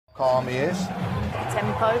calm he is.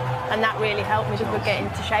 Tempo, and that really helped Middlesbrough get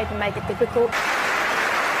into shape and make it difficult.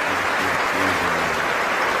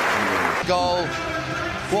 Goal.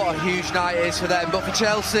 What a huge night it is for them, but for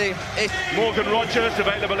Chelsea, it's... Morgan Rogers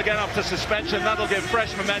available again after suspension. That'll give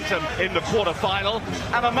fresh momentum in the quarter-final.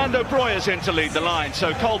 And Armando Broja's in to lead the line,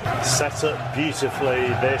 so Cole... Set up beautifully,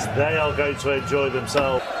 this. They are going to enjoy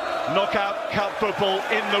themselves. Knockout cup football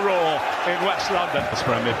in the Raw in West London.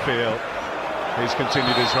 Middlesbrough midfield. He's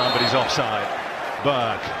continued his run, but he's offside.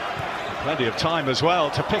 Berg. Plenty of time as well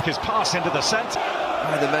to pick his pass into the centre.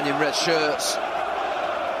 The men in red shirts.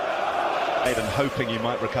 And hoping he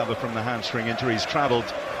might recover from the hamstring injury. He's travelled,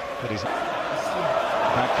 but he's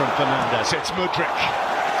back from Fernandes. It's Mudryk.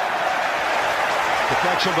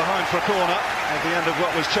 Deflection behind for a corner at the end of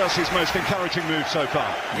what was Chelsea's most encouraging move so far.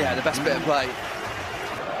 Yeah, the best bit of play.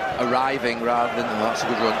 Arriving rather than... Oh, that's a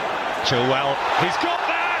good run. Chilwell, he's got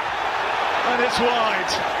there! And it's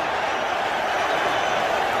wide.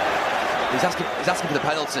 He's asking for the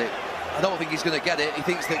penalty. I don't think he's going to get it. He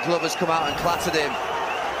thinks that Glover's come out and clattered him.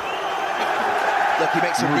 Look, he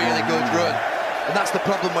makes a really good run. And that's the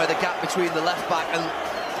problem where the gap between the left back and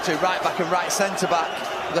right back and right centre back,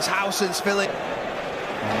 because Howson's filling.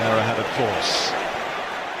 And they're ahead of force.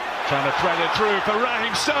 Trying to thread it through for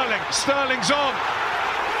Raheem Sterling. Sterling's on.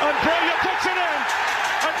 And Broja puts it in.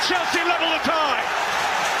 And Chelsea level the tie.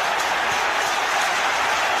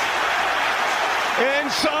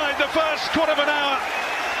 Inside the first quarter of an hour,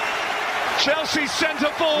 Chelsea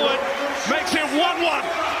centre forward makes it 1-1.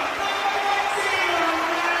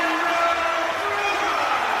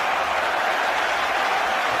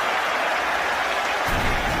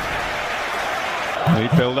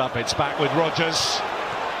 Lead build up, it's back with Rogers.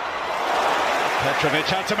 Petrovic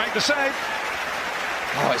had to make the save.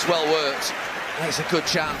 Oh, it's well worked. It's a good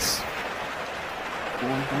chance.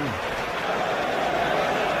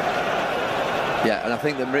 Yeah, and I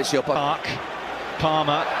think that Mauricio Park,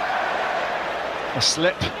 Palmer, a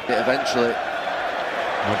slip. Eventually.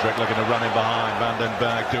 Mudryk looking to run in behind.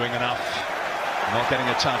 Vandenberg doing enough. Not getting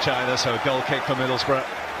a touch either, so a goal kick for Middlesbrough.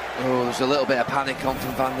 Oh, there's a little bit of panic on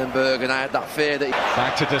from Vandenberg, and I had that fear that...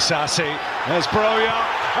 Back to Disasi. There's Broja.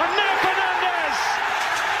 And now Fernandes!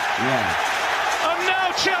 Yeah. And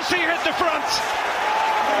now Chelsea hit the front.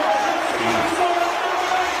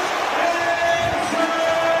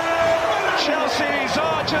 Chelsea's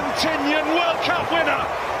Argentinian World Cup winner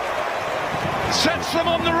sets them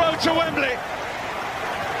on the road to Wembley.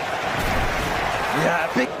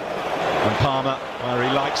 Yeah, big... And Palmer, where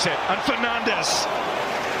he likes it. And Fernandes.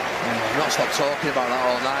 I've not stopped talking about that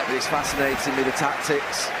all night, but it's fascinating me, the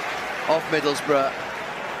tactics of Middlesbrough.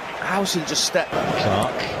 Howson just stepped...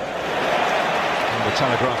 Clark. And the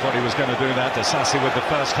Telegraph what he was going to do there. Disasi with the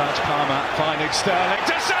first touch. Palmer finding Sterling.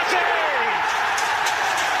 Disasi!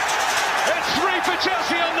 It's 3 for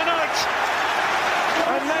Chelsea on the night.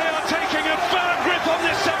 And they are taking a firm grip on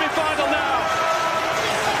this semi-final now.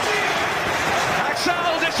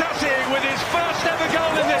 Axel Disasi with his first ever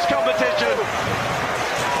goal in this competition.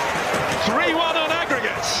 3-1 on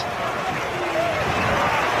aggregates.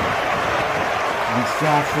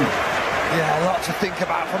 Yeah, a lot to think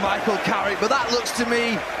about for Michael Carrick, but that looks to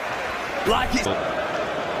me like it's...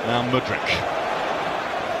 Now Mudryk.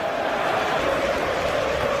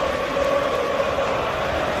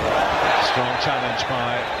 Strong challenge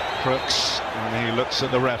by Crooks, and he looks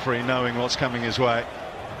at the referee knowing what's coming his way.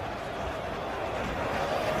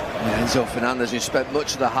 Yeah, Enzo Fernandez, who spent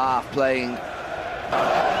much of the half playing...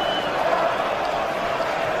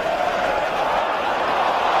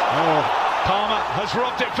 Oh, Palmer has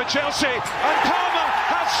robbed it for Chelsea, and Palmer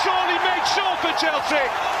has surely made sure for Chelsea.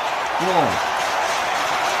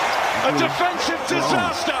 A defensive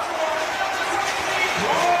disaster.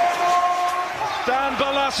 Dan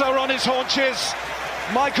Balassa on his haunches,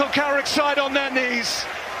 Michael Carrick's side on their knees,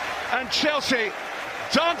 and Chelsea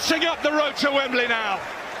dancing up the road to Wembley now.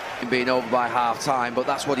 Being over by half-time, but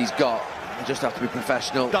that's what he's got. You just have to be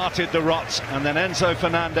professional. Started the rot, and then Enzo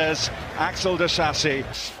Fernandez, Axel Disasi,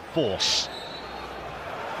 force.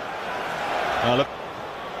 Look.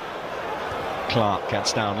 Clark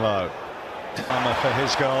gets down low. Palmer for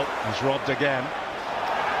his goal, he's robbed again.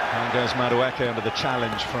 And goes Madueke under the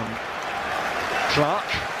challenge from Clark.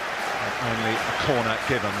 Only a corner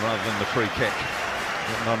given rather than the free kick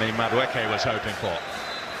that Noni Madueke was hoping for.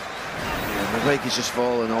 Yeah, Madueke's just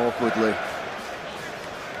fallen awkwardly.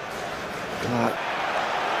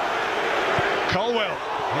 Colwell,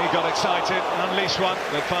 he got excited, unleashed one,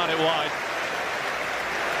 but fired it wide.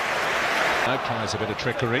 Now tries a bit of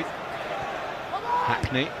trickery.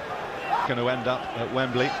 Hackney going to end up at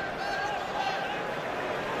Wembley.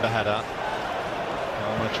 The header.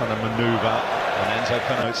 Palmer trying to manoeuvre, and Enzo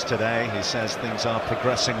Canotes today. He says things are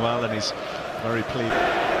progressing well, and he's very pleased.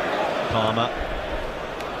 Palmer.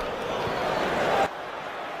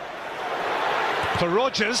 For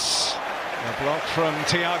Rodgers. A block from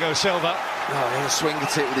Thiago Silva. Oh, he'll swing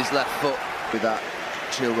at it with his left foot with that.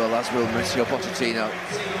 Chilwell, as will Mauricio Pochettino.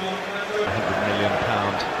 £100 million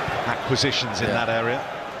acquisitions in that area.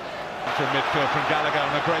 From midfield from Gallagher,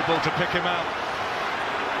 and a great ball to pick him out.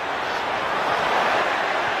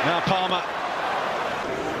 Now Palmer.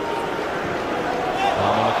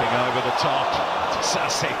 Palmer looking over the top to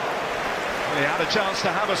Sassi. Well, he had a chance to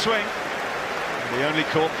have a swing. He only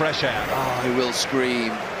caught fresh air. Oh, he will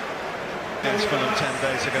scream. Against Fulham 10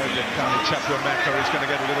 days ago, Chukwuemeka is going to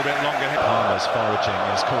get a little bit longer. Palmer's foraging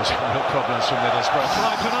is causing real problems for Middlesbrough.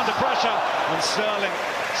 Brighton under pressure, and Sterling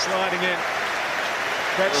sliding in.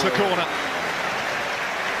 Gets the corner.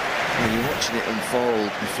 Well, you're watching it unfold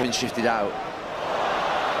before it's shifted out.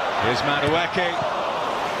 Here's Madueke.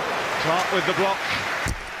 Clark with the block.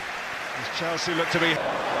 As Chelsea look to be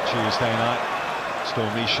Tuesday night.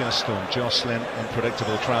 Storm Isha, Storm Jocelyn,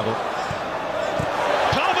 unpredictable travel.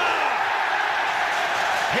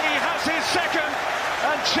 His second,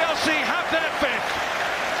 and Chelsea have their fifth.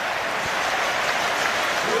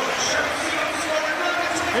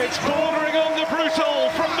 It's bordering on the brutal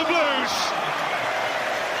from the Blues.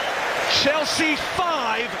 Chelsea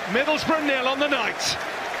 5, Middlesbrough 0 on the night.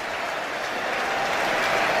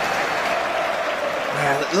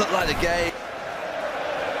 Well, it looked like the game.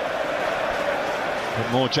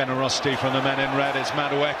 But more generosity from the men in red. It's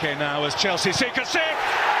Madueke now as Chelsea seek a six.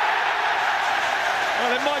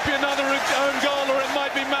 Well, it might be another own goal, or it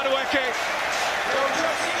might be Madueke.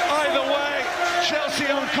 Either way, Chelsea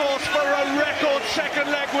on course for a record second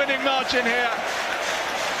leg winning margin here.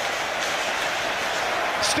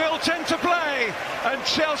 Still 10 to play, and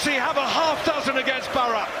Chelsea have a half dozen against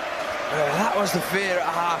Borough. That was the fear at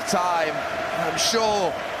half-time. I'm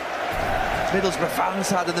sure Middlesbrough fans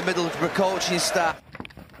had, and the Middlesbrough coaching staff.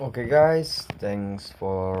 Okay guys, thanks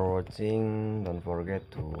for watching. Don't forget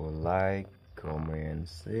to like, comment,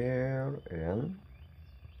 share, and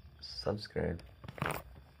subscribe.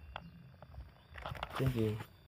 Thank you.